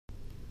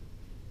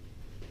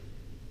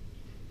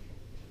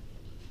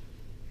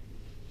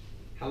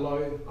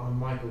Hello, I'm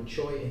Michael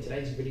Choi, and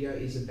today's video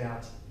is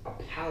about a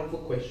powerful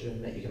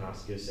question that you can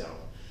ask yourself.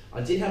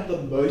 I did have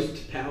the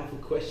most powerful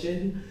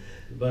question,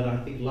 but I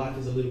think life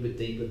is a little bit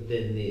deeper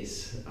than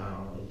this.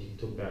 You can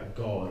talk about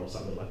God or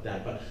something like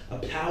that, but a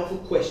powerful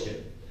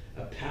question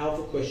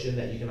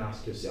that you can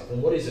ask yourself.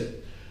 And what is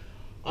it?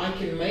 I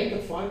can make a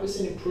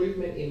 5%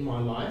 improvement in my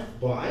life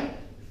by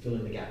fill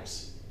in the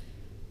gaps.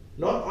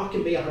 Not I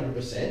can be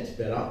 100%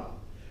 better,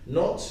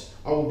 not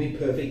I will be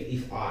perfect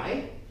if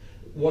I.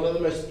 One of the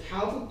most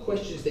powerful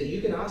questions that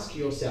you can ask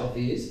yourself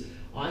is,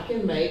 I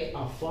can make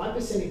a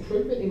 5%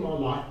 improvement in my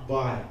life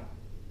by,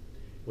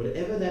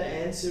 whatever that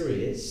answer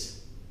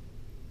is,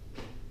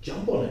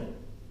 jump on it,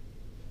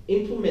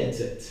 implement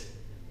it,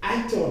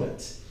 act on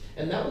it,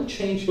 and that will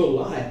change your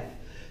life.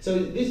 So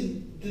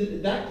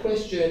that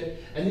question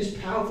and this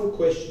powerful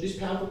question,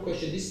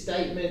 this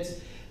statement,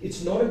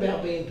 it's not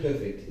about being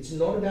perfect. It's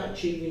not about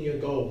achieving your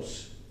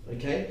goals,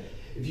 okay?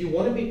 If you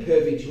want to be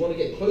perfect, you want to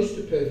get close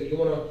to perfect, you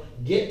want to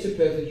get to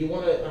perfect, you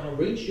want to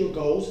reach your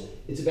goals,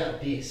 it's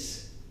about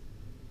this.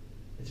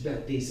 It's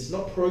about this. It's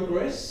not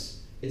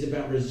progress, it's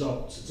about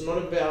results. It's not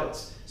about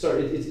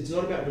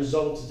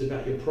results, it's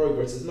about your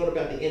progress. It's not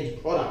about the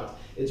end product,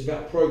 it's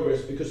about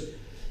progress. Because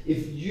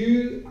if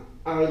you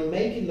are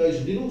making those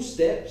little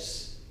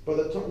steps, by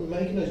the time you're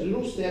making those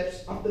little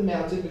steps up the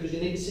mountain, because you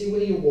need to see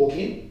where you're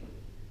walking.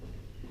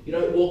 You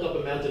don't walk up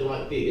a mountain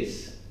like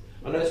this.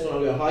 I notice when I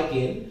go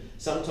hiking,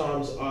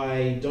 sometimes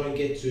I don't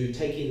get to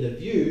take in the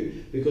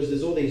view because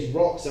there's all these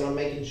rocks, and I'm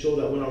making sure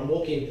that when I'm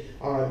walking,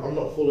 I'm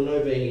not falling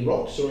over any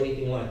rocks or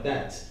anything like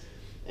that.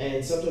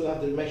 And sometimes I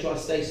have to make sure I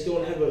stay still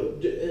and have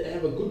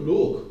a good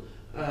look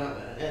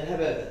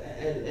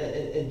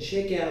and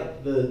check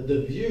out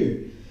the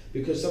view,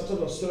 because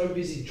sometimes I'm so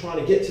busy trying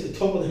to get to the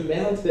top of the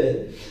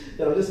mountain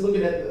that I'm just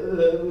looking at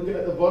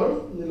the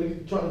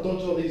bottom, trying to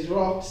dodge all these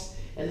rocks,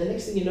 and the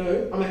next thing you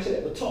know, I'm actually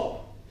at the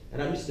top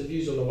and I miss the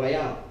views on the way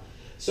up.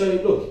 So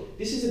look,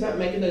 this is about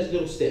making those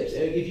little steps.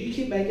 And if you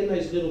keep making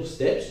those little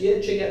steps,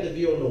 yeah, check out the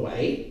view on the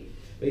way,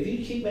 but if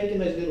you keep making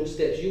those little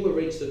steps, you will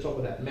reach the top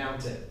of that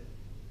mountain.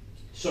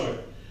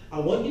 So I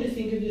want you to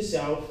think of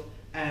yourself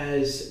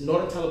as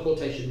not a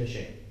teleportation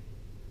machine,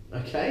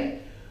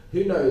 okay?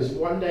 Who knows,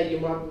 one day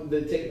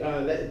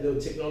the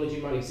technology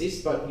might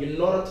exist, but you're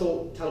not a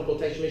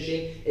teleportation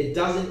machine. It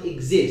doesn't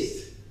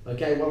exist.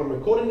 Okay, while I'm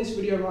recording this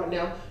video right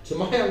now, to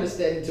my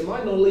understanding, to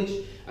my knowledge,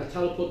 a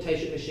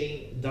teleportation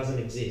machine doesn't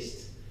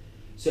exist.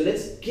 So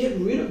let's get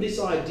rid of this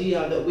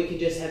idea that we can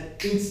just have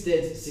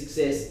instant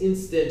success,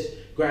 instant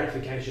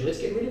gratification. Let's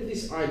get rid of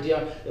this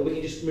idea that we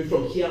can just move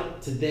from here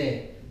to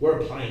there. We're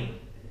a plane.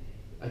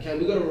 Okay,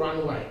 we've got a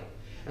runway,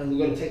 and we've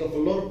got to take off a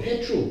lot of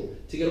petrol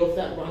to get off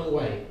that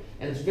runway.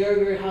 And it's very,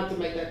 very hard to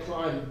make that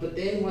climb. But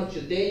then once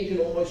you're there, you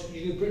can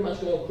pretty much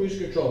go on cruise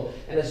control.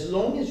 And as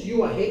long as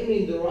you are heading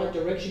in the right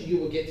direction, you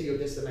will get to your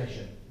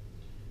destination.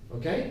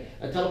 Okay?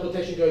 A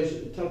teleportation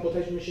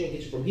machine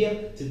gets you from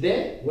here to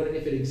there, when and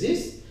if it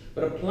exists.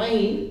 But a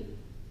plane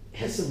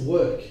has some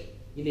work.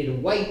 You need to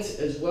wait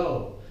as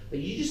well. But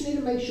you just need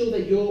to make sure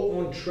that you're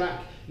on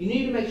track. You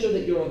need to make sure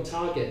that you're on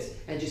target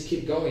and just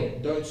keep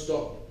going. Don't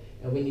stop.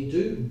 And when you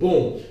do,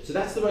 boom. So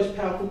that's the most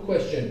powerful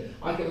question.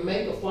 I can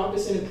make a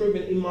 5%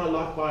 improvement in my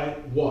life by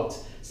what?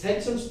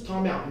 Take some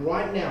time out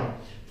right now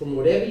from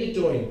whatever you're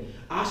doing.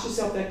 Ask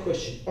yourself that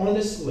question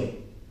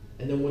honestly.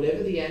 And then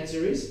whatever the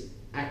answer is,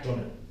 act on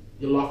it.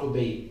 Your life will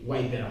be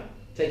way better.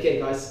 Take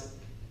care, guys.